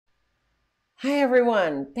Hi,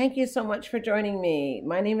 everyone. Thank you so much for joining me.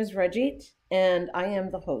 My name is Rajith, and I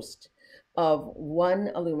am the host of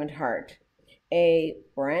One Illumined Heart, a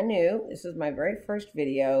brand new, this is my very first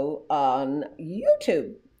video on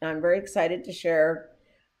YouTube. I'm very excited to share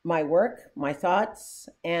my work, my thoughts,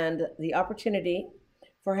 and the opportunity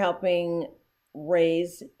for helping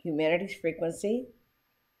raise humanity's frequency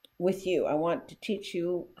with you. I want to teach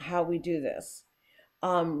you how we do this.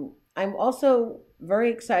 I'm also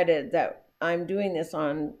very excited that I'm doing this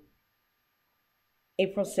on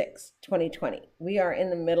April 6th, 2020. We are in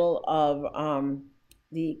the middle of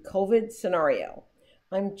the COVID scenario.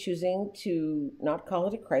 I'm choosing to not call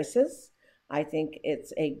it a crisis. I think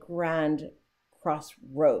it's a grand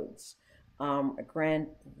crossroads, a grand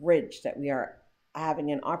bridge that we are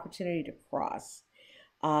having an opportunity to cross,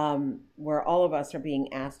 where all of us are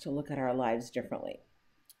being asked to look at our lives differently.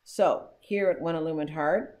 So, here at One Illumined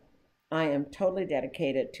Heart, I am totally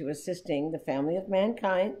dedicated to assisting the family of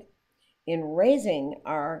mankind in raising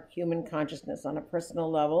our human consciousness on a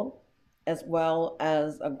personal level as well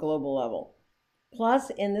as a global level. Plus,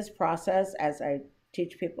 in this process, as I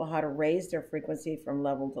teach people how to raise their frequency from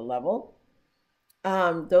level to level,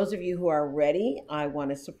 those of you who are ready, I want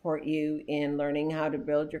to support you in learning how to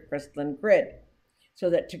build your crystalline grid so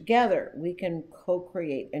that together we can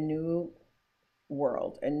co-create a new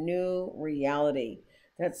world, a new reality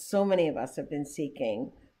that so many of us have been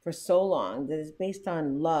seeking for so long, that is based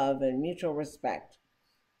on love and mutual respect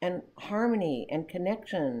and harmony and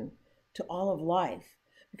connection to all of life.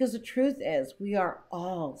 Because the truth is, we are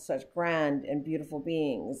all such grand and beautiful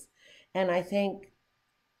beings. And I think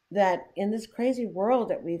that in this crazy world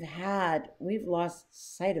that we've had, we've lost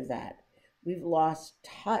sight of that. We've lost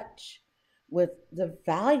touch with the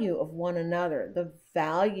value of one another, the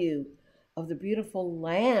value of the beautiful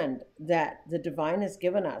land that the divine has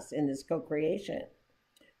given us in this co-creation,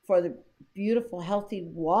 for the beautiful, healthy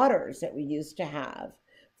waters that we used to have,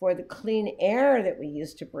 for the clean air that we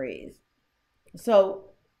used to breathe.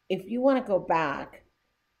 So if you want to go back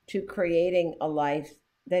to creating a life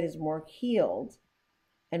that is more healed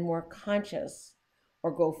and more conscious,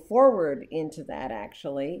 or go forward into that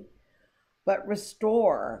actually, but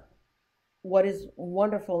restore what is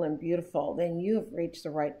wonderful and beautiful, then you have reached the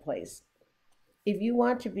right place. If you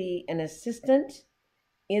want to be an assistant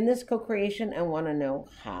in this co-creation and want to know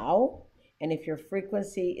how, and if your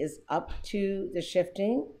frequency is up to the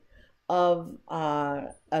shifting of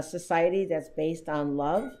a society that's based on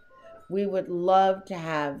love, we would love to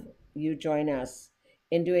have you join us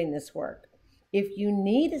in doing this work. If you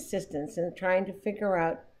need assistance in trying to figure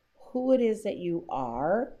out who it is that you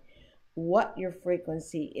are, what your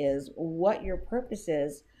frequency is, what your purpose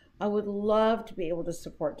is, I would love to be able to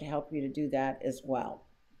support to help you to do that as well.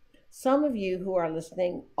 Some of you who are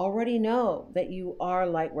listening already know that you are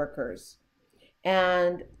light workers,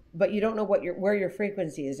 but you don't know where your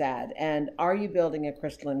frequency is at, and are you building a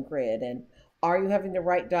crystalline grid, and are you having the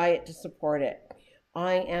right diet to support it?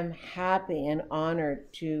 I am happy and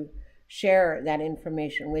honored to share that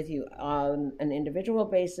information with you on an individual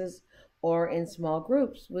basis or in small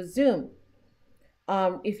groups with Zoom.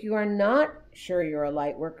 If you are not sure you're a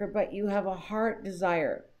light worker, but you have a heart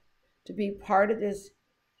desire to be part of this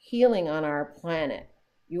healing on our planet,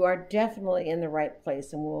 you are definitely in the right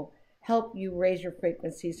place, and we'll help you raise your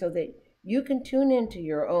frequency so that you can tune into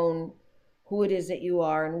your own who it is that you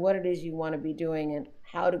are and what it is you want to be doing and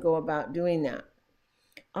how to go about doing that.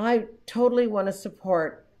 I totally want to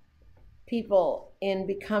support people in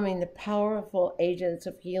becoming the powerful agents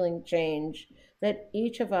of healing change that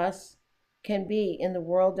each of us can be in the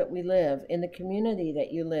world that we live, in the community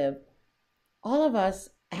that you live. All of us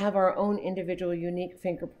have our own individual unique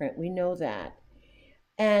fingerprint. We know that.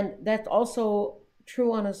 And that's also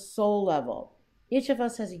true on a soul level. Each of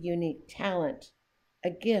us has a unique talent, a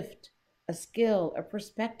gift, a skill, a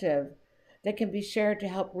perspective that can be shared to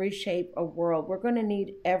help reshape a world. We're going to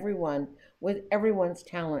need everyone with everyone's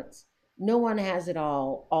talents. No one has it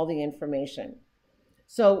all the information.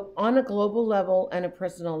 So on a global level and a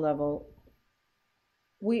personal level,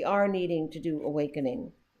 we are needing to do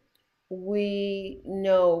awakening. We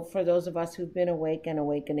know, for those of us who've been awake and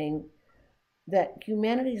awakening, that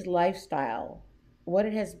humanity's lifestyle, what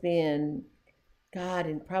it has been, God,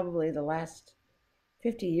 in probably the last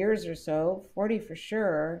 50 years or so, 40 for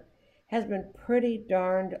sure, has been pretty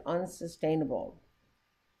darned unsustainable.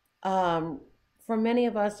 For many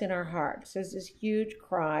of us in our hearts, there's this huge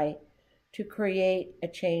cry to create a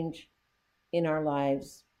change in our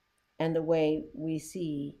lives and the way we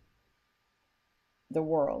see the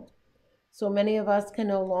world. So many of us can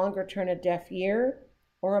no longer turn a deaf ear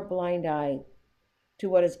or a blind eye to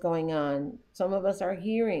what is going on. Some of us are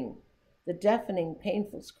hearing the deafening,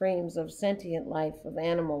 painful screams of sentient life of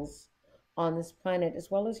animals on this planet, as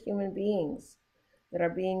well as human beings that are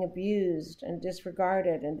being abused and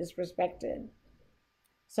disregarded and disrespected.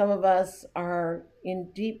 Some of us are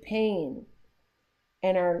in deep pain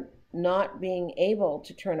and are not being able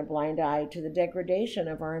to turn a blind eye to the degradation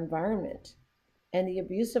of our environment and the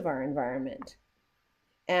abuse of our environment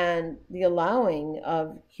and the allowing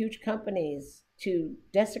of huge companies to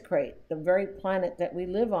desecrate the very planet that we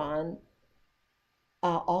live on,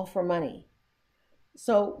 all for money.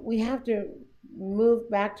 So we have to move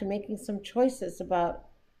back to making some choices about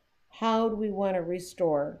how do we want to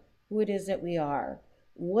restore who it is that we are,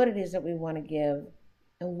 what it is that we want to give,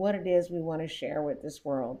 and what it is we want to share with this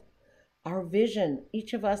world. Our vision,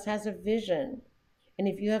 each of us has a vision. And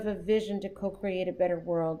if you have a vision to co-create a better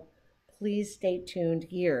world, please stay tuned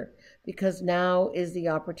here, because now is the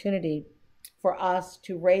opportunity for us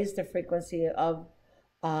to raise the frequency of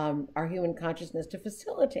our human consciousness to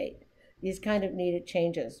facilitate these kind of needed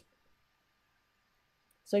changes.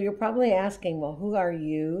 So you're probably asking, well, who are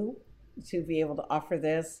you to be able to offer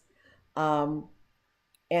this?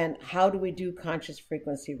 And how do we do conscious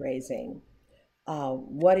frequency raising?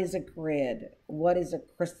 What is a grid? What is a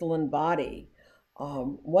crystalline body?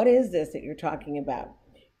 What is this that you're talking about?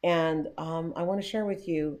 And I want to share with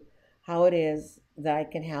you how it is that I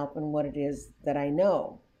can help and what it is that I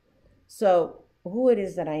know. So who it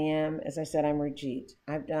is that I am, as I said, I'm Rajith.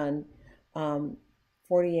 I've done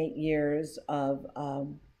 48 years of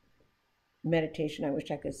meditation. I wish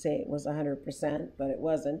I could say it was 100%, but it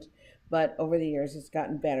wasn't. But over the years, it's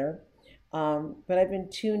gotten better. But I've been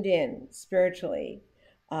tuned in spiritually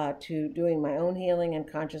to doing my own healing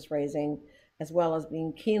and conscious raising, as well as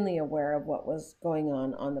being keenly aware of what was going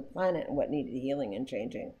on the planet and what needed healing and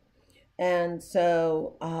changing. And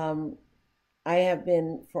so I have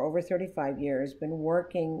been, for over 35 years, been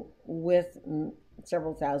working with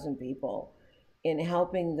several thousand people in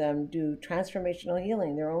helping them do transformational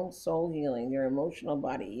healing, their own soul healing, their emotional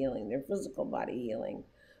body healing, their physical body healing,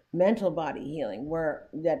 mental body healing, where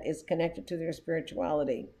that is connected to their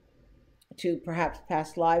spirituality, to perhaps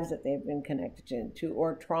past lives that they've been connected to,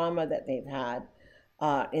 or trauma that they've had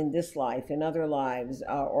in this life, in other lives,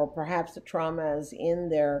 or perhaps the traumas in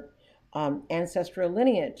their ancestral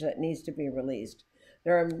lineage that needs to be released.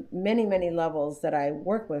 There are many, many levels that I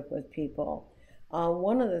work with people.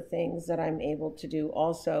 One of the things that I'm able to do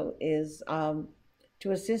also is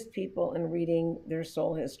to assist people in reading their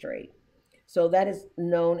soul history. So that is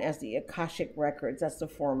known as the Akashic records. That's the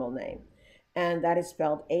formal name. And that is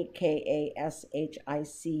spelled Akashic,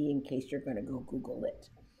 in case you're going to go Google it.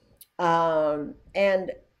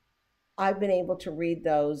 And I've been able to read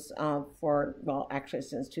those for, well, actually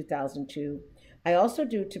since 2002. I also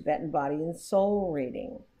do Tibetan body and soul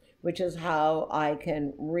reading, which is how I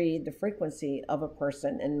can read the frequency of a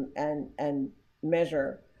person and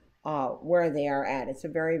measure where they are at. It's a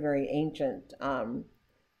very, very ancient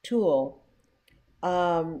tool.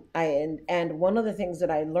 And one of the things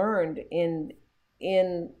that I learned in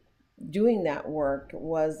doing that work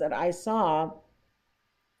was that I saw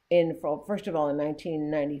first of all, in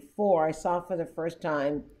 1994, I saw for the first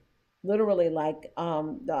time, literally like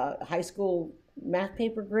the high school math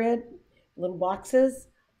paper grid, little boxes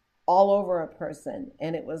all over a person.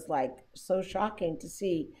 And it was like so shocking to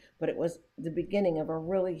see, but it was the beginning of a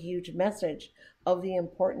really huge message of the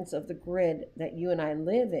importance of the grid that you and I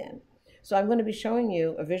live in. So I'm going to be showing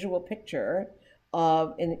you a visual picture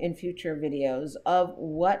of in future videos of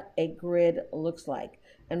what a grid looks like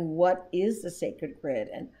and what is the sacred grid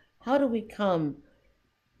and how do we come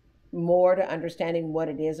more to understanding what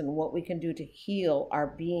it is and what we can do to heal our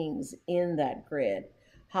beings in that grid.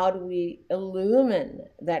 How do we illumine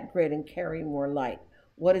that grid and carry more light?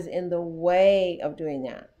 What is in the way of doing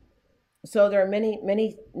that? So there are many,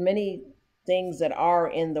 many, many things that are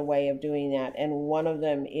in the way of doing that. And one of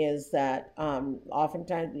them is that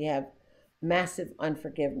oftentimes we have massive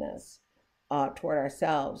unforgiveness toward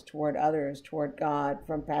ourselves, toward others, toward God,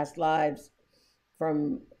 from past lives,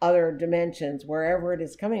 from other dimensions, wherever it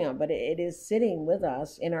is coming on. But it is sitting with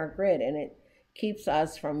us in our grid, and it keeps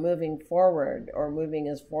us from moving forward or moving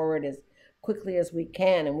as forward as quickly as we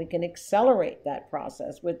can. And we can accelerate that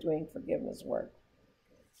process with doing forgiveness work.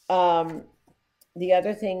 The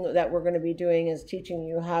other thing that we're going to be doing is teaching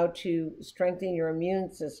you how to strengthen your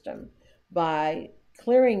immune system by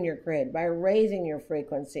clearing your grid, by raising your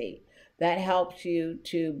frequency. That helps you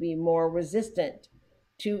to be more resistant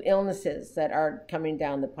to illnesses that are coming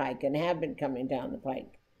down the pike and have been coming down the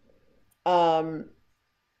pike.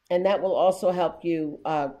 And that will also help you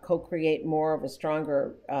co-create more of a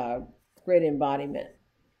stronger grid embodiment.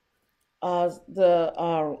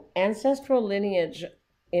 The ancestral lineage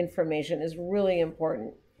information is really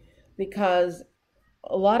important because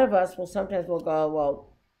a lot of us will sometimes will go,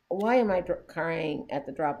 well, why am I crying at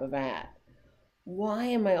the drop of a hat? Why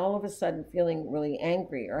am I all of a sudden feeling really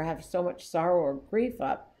angry or have so much sorrow or grief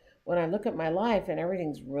up when I look at my life and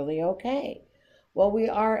everything's really okay? Well, we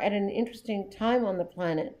are at an interesting time on the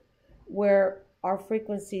planet where our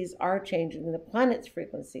frequencies are changing, the planet's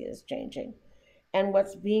frequency is changing. And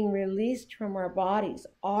what's being released from our bodies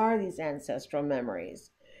are these ancestral memories.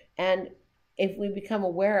 And if we become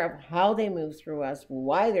aware of how they move through us,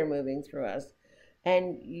 why they're moving through us,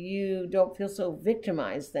 and you don't feel so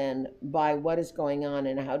victimized then by what is going on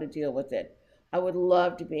and how to deal with it, I would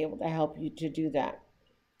love to be able to help you to do that.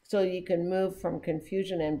 So you can move from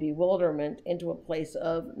confusion and bewilderment into a place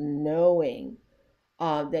of knowing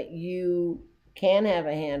that you can have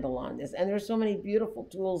a handle on this. And there's so many beautiful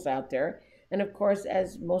tools out there. And of course,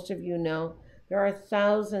 as most of you know, there are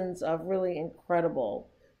thousands of really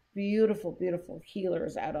incredible, beautiful, beautiful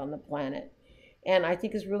healers out on the planet. And I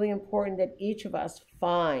think it's really important that each of us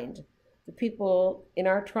find the people in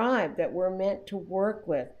our tribe that we're meant to work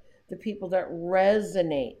with, the people that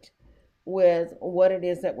resonate with what it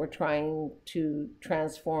is that we're trying to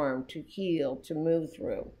transform, to heal, to move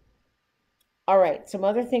through. All right, some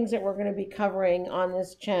other things that we're going to be covering on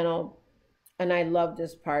this channel, and I love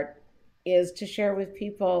this part, is to share with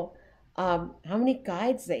people how many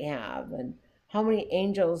guides they have and how many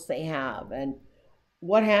angels they have and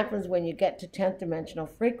what happens when you get to 10th dimensional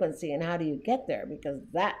frequency and how do you get there, because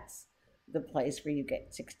that's the place where you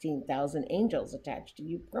get 16,000 angels attached to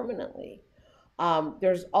you permanently.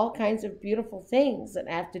 There's all kinds of beautiful things that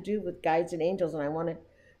have to do with guides and angels, and I want to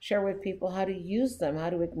share with people how to use them, how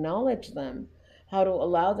to acknowledge them, how to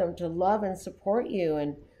allow them to love and support you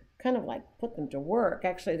and kind of like put them to work.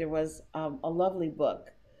 Actually, there was a lovely book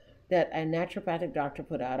that a naturopathic doctor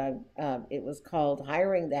put out. It was called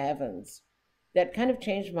Hiring the Heavens, that kind of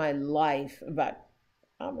changed my life about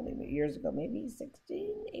how many years ago, maybe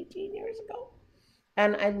 16, 18 years ago.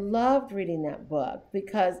 And I loved reading that book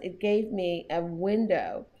because it gave me a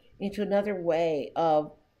window into another way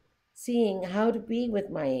of seeing how to be with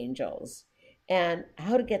my angels and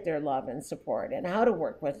how to get their love and support and how to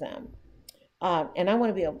work with them. And I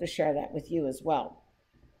want to be able to share that with you as well.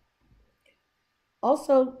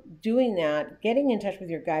 Also, doing that, getting in touch with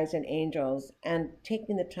your guides and angels and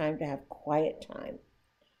taking the time to have quiet time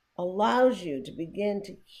allows you to begin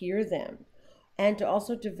to hear them and to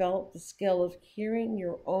also develop the skill of hearing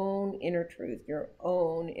your own inner truth, your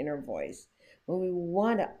own inner voice. When we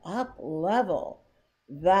want to up level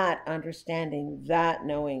that understanding, that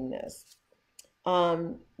knowingness.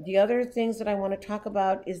 The other things that I want to talk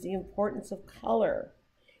about is the importance of color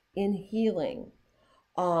in healing.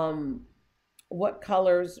 What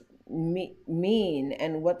colors mean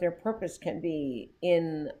and what their purpose can be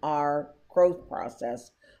in our growth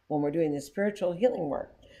process when we're doing the spiritual healing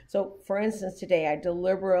work. So, for instance, today I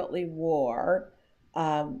deliberately wore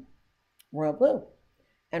royal blue.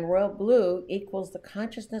 And royal blue equals the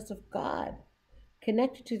consciousness of God,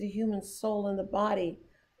 connected to the human soul and the body.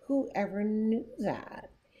 Whoever knew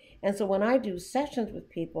that? And so when I do sessions with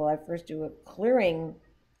people, I first do a clearing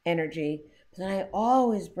energy, but then I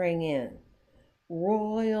always bring in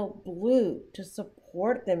royal blue to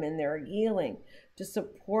support them in their healing, to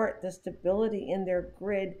support the stability in their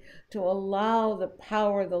grid, to allow the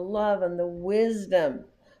power, the love, and the wisdom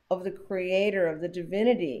of the creator, of the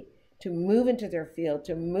divinity, to move into their field,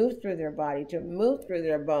 to move through their body, to move through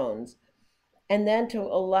their bones, and then to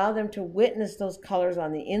allow them to witness those colors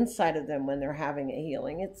on the inside of them when they're having a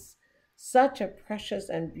healing. It's such a precious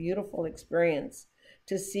and beautiful experience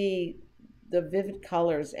to see the vivid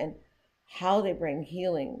colors and how they bring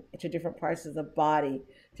healing to different parts of the body,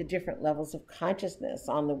 to different levels of consciousness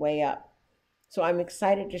on the way up. So I'm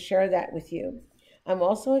excited to share that with you. I'm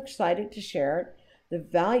also excited to share the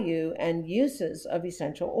value and uses of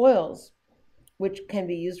essential oils, which can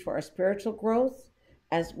be used for our spiritual growth,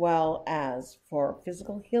 as well as for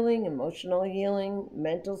physical healing, emotional healing,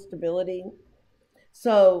 mental stability.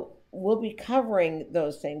 So we'll be covering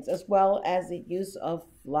those things, as well as the use of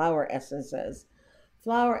flower essences.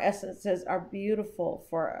 Flower essences are beautiful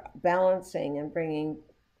for balancing and bringing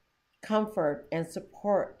comfort and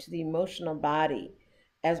support to the emotional body,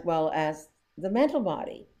 as well as the mental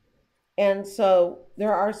body. And so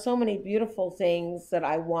there are so many beautiful things that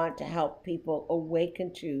I want to help people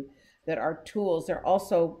awaken to that are tools. There are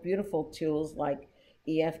also beautiful tools like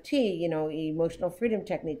EFT, emotional freedom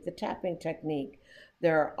technique, the tapping technique.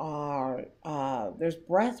 There's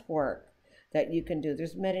breath work that you can do.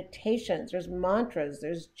 There's meditations, there's mantras,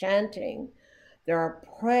 there's chanting. There are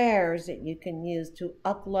prayers that you can use to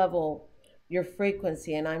up-level your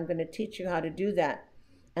frequency, and I'm going to teach you how to do that.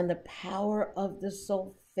 And the power of the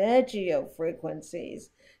solfeggio frequencies,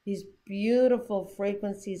 these beautiful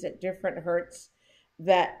frequencies at different hertz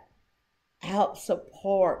that help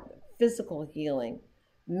support physical healing,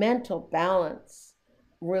 mental balance,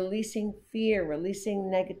 releasing fear, releasing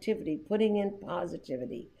negativity, putting in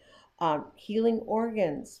positivity, healing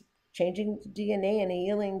organs, changing the DNA and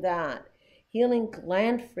healing that, healing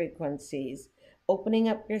gland frequencies, opening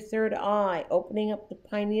up your third eye, opening up the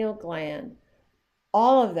pineal gland,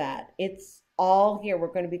 all of that. It's all here. We're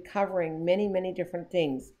going to be covering many, many different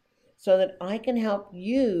things so that I can help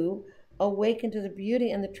you awaken to the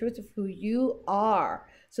beauty and the truth of who you are,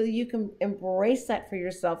 so that you can embrace that for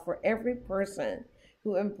yourself. For every person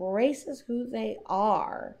who embraces who they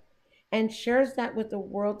are and shares that with the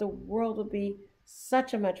world will be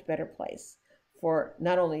such a much better place for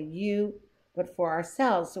not only you, but for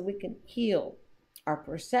ourselves, so we can heal our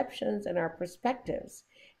perceptions and our perspectives,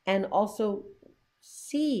 and also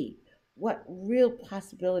see what real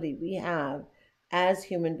possibility we have as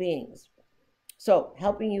human beings. So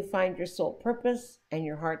helping you find your soul purpose and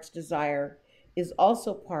your heart's desire is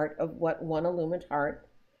also part of what One Illumined Heart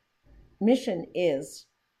mission is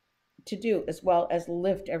to do, as well as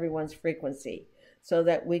lift everyone's frequency so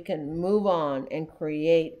that we can move on and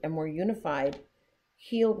create a more unified,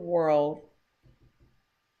 healed world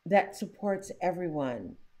that supports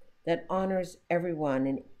everyone, that honors everyone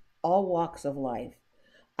in all walks of life.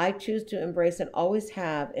 I choose to embrace and always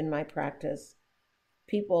have in my practice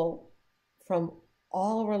people from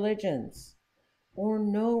all religions or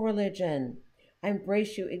no religion. I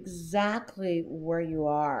embrace you exactly where you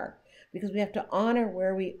are, because we have to honor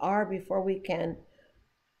where we are before we can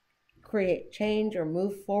create change or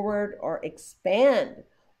move forward or expand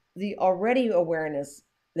the already awareness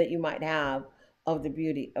that you might have of the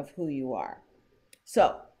beauty of who you are.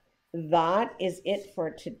 So that is it for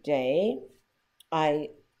today. I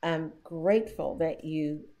am grateful that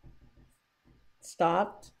you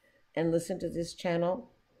stopped and listened to this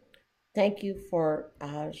channel. Thank you for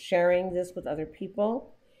sharing this with other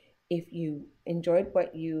people. If you enjoyed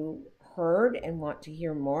what you heard and want to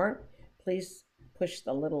hear more, please push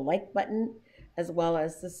the little like button as well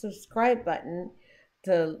as the subscribe button.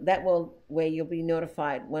 That way you'll be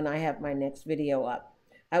notified when I have my next video up.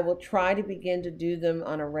 I will try to begin to do them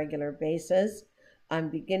on a regular basis. I'm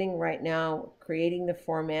beginning right now creating the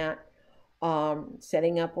format,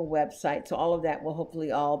 setting up a website. So all of that will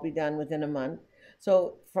hopefully all be done within a month.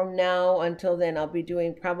 So from now until then, I'll be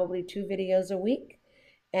doing probably 2 videos a week.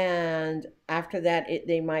 And after that,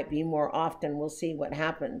 they might be more often. We'll see what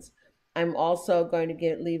happens. I'm also going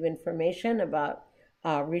to leave information about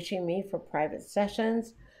reaching me for private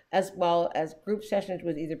sessions, as well as group sessions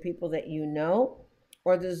with either people that you know,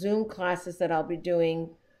 or the Zoom classes that I'll be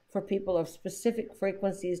doing for people of specific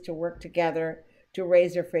frequencies to work together to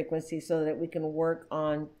raise their frequency so that we can work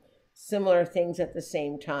on similar things at the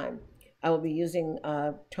same time. I will be using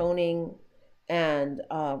toning and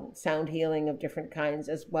sound healing of different kinds,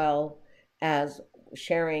 as well as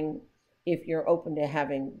sharing, if you're open to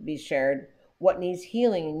having be shared, what needs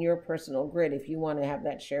healing in your personal grid if you want to have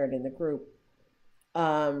that shared in the group,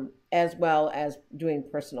 as well as doing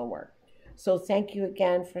personal work. So thank you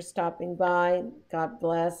again for stopping by. God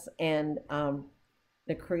bless. And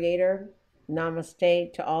the Creator,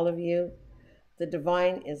 namaste to all of you. The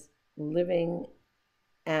divine is living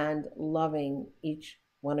and loving each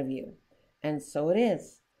one of you. And so it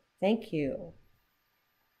is. Thank you.